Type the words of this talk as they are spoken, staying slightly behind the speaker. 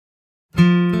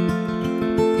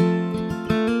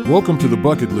Welcome to the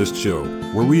Bucket List Show,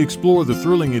 where we explore the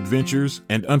thrilling adventures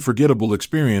and unforgettable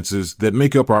experiences that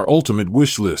make up our ultimate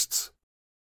wish lists.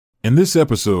 In this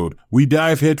episode, we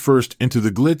dive headfirst into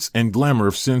the glitz and glamour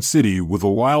of Sin City with a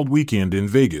wild weekend in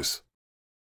Vegas.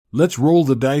 Let's roll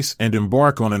the dice and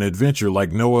embark on an adventure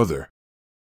like no other.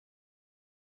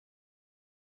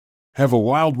 Have a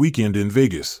wild weekend in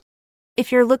Vegas. If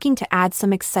you're looking to add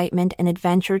some excitement and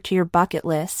adventure to your bucket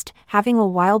list, having a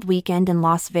wild weekend in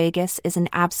Las Vegas is an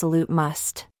absolute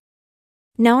must.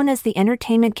 Known as the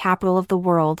entertainment capital of the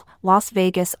world, Las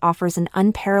Vegas offers an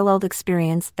unparalleled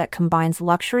experience that combines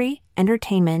luxury,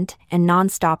 entertainment, and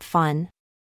non-stop fun.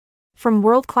 From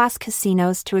world-class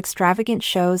casinos to extravagant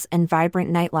shows and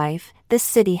vibrant nightlife, this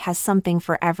city has something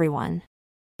for everyone.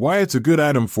 Why it's a good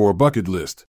item for a bucket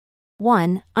list.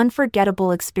 1.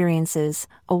 Unforgettable experiences.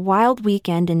 A wild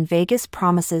weekend in Vegas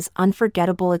promises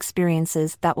unforgettable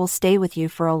experiences that will stay with you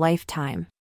for a lifetime.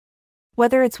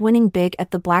 Whether it's winning big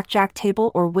at the blackjack table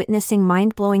or witnessing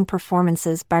mind-blowing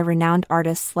performances by renowned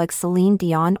artists like Celine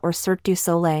Dion or Cirque du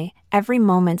Soleil, every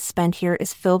moment spent here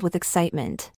is filled with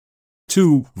excitement.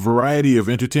 2. Variety of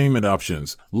entertainment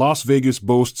options. Las Vegas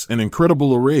boasts an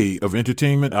incredible array of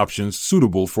entertainment options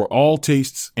suitable for all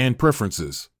tastes and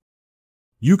preferences.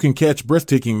 You can catch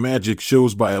breathtaking magic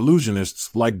shows by illusionists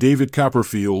like David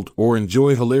Copperfield or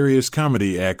enjoy hilarious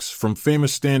comedy acts from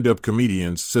famous stand-up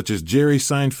comedians such as Jerry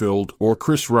Seinfeld or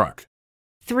Chris Rock.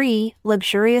 3.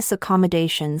 Luxurious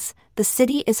accommodations. The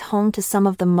city is home to some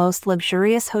of the most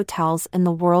luxurious hotels in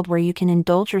the world where you can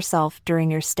indulge yourself during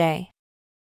your stay.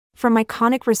 From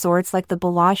iconic resorts like the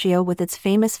Bellagio with its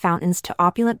famous fountains to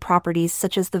opulent properties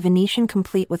such as the Venetian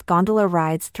complete with gondola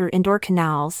rides through indoor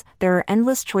canals, there are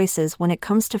endless choices when it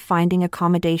comes to finding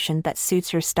accommodation that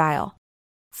suits your style.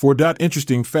 4.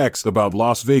 Interesting facts about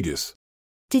Las Vegas.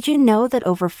 Did you know that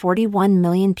over 41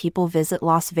 million people visit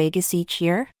Las Vegas each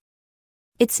year?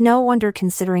 It's no wonder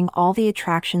considering all the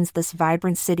attractions this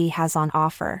vibrant city has on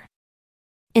offer.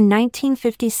 In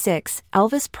 1956,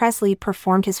 Elvis Presley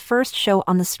performed his first show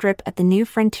on the Strip at the New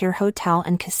Frontier Hotel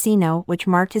and Casino, which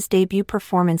marked his debut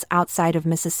performance outside of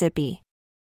Mississippi.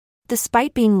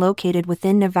 Despite being located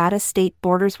within Nevada state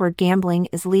borders where gambling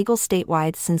is legal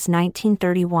statewide since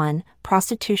 1931,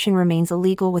 prostitution remains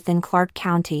illegal within Clark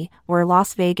County, where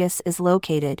Las Vegas is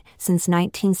located, since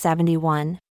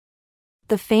 1971.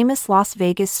 The famous Las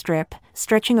Vegas Strip,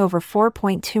 stretching over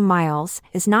 4.2 miles,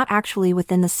 is not actually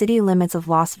within the city limits of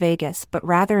Las Vegas but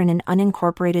rather in an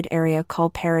unincorporated area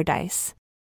called Paradise.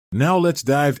 Now let's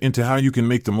dive into how you can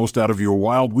make the most out of your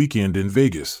wild weekend in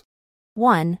Vegas.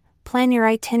 1. Plan your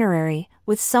itinerary.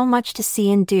 With so much to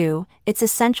see and do, it's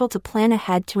essential to plan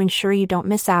ahead to ensure you don't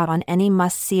miss out on any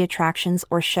must-see attractions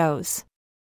or shows.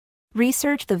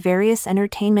 Research the various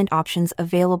entertainment options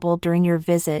available during your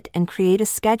visit and create a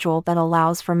schedule that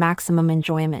allows for maximum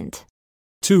enjoyment.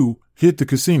 2. Hit the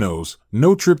casinos.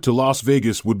 No trip to Las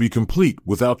Vegas would be complete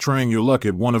without trying your luck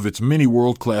at one of its many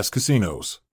world-class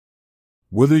casinos.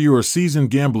 Whether you're a seasoned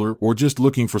gambler or just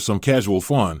looking for some casual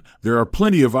fun, there are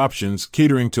plenty of options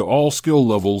catering to all skill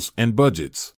levels and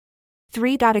budgets.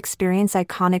 3. Experience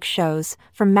iconic shows.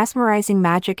 From mesmerizing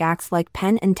magic acts like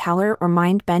Penn and Teller or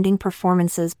mind-bending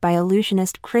performances by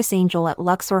illusionist Chris Angel at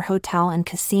Luxor Hotel and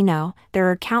Casino, there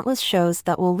are countless shows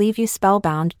that will leave you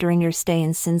spellbound during your stay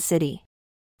in Sin City.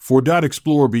 4.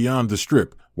 Explore beyond the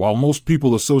Strip. While most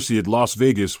people associate Las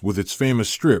Vegas with its famous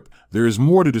Strip, there is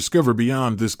more to discover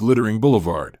beyond this glittering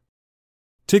boulevard.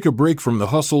 Take a break from the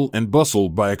hustle and bustle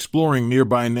by exploring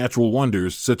nearby natural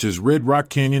wonders such as Red Rock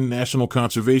Canyon National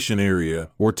Conservation Area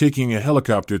or taking a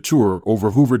helicopter tour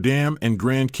over Hoover Dam and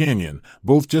Grand Canyon,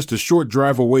 both just a short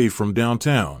drive away from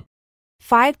downtown.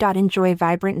 5. Enjoy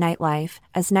vibrant nightlife.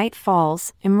 As night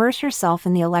falls, immerse yourself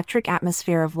in the electric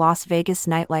atmosphere of Las Vegas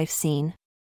nightlife scene.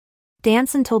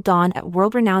 Dance until dawn at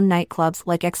world-renowned nightclubs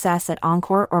like XS at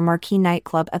Encore or Marquee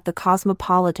Nightclub at the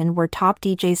Cosmopolitan, where top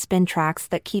DJs spin tracks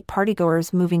that keep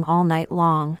partygoers moving all night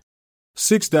long.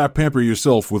 6. Pamper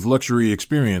yourself with luxury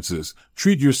experiences.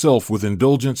 Treat yourself with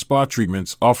indulgent spa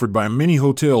treatments offered by many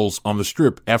hotels on the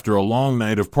Strip after a long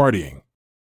night of partying.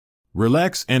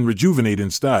 Relax and rejuvenate in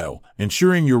style,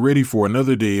 ensuring you're ready for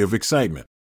another day of excitement.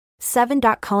 7.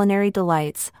 Culinary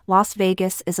delights. Las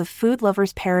Vegas is a food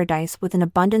lover's paradise with an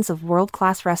abundance of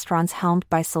world-class restaurants helmed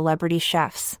by celebrity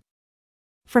chefs.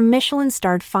 From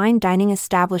Michelin-starred fine dining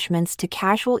establishments to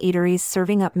casual eateries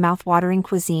serving up mouth-watering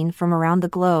cuisine from around the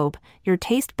globe, your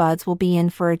taste buds will be in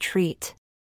for a treat.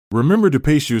 Remember to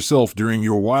pace yourself during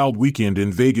your wild weekend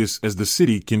in Vegas, as the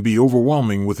city can be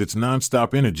overwhelming with its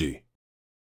non-stop energy.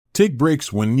 Take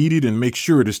breaks when needed and make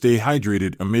sure to stay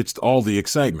hydrated amidst all the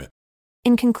excitement.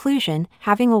 In conclusion,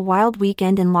 having a wild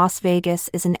weekend in Las Vegas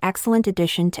is an excellent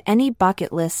addition to any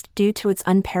bucket list due to its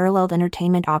unparalleled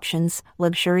entertainment options,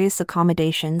 luxurious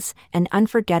accommodations, and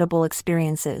unforgettable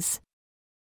experiences.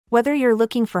 Whether you're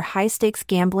looking for high-stakes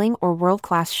gambling or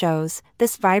world-class shows,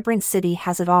 this vibrant city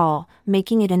has it all,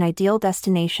 making it an ideal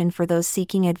destination for those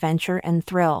seeking adventure and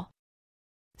thrill.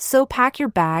 So pack your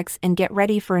bags and get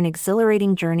ready for an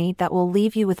exhilarating journey that will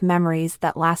leave you with memories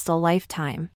that last a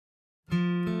lifetime.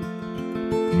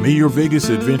 May your Vegas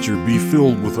adventure be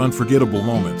filled with unforgettable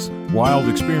moments, wild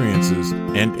experiences,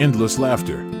 and endless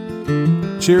laughter.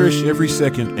 Cherish every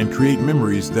second and create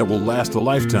memories that will last a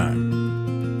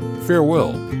lifetime.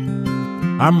 Farewell.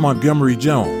 I'm Montgomery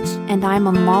Jones. And I'm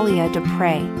Amalia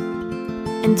Dupre.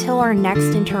 Until our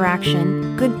next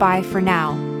interaction, goodbye for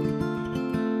now.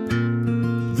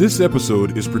 This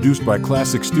episode is produced by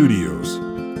Classic Studios.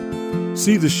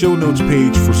 See the show notes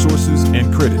page for sources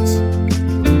and credits.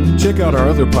 Check out our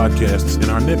other podcasts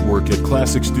in our network at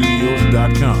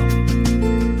classicstudios.com.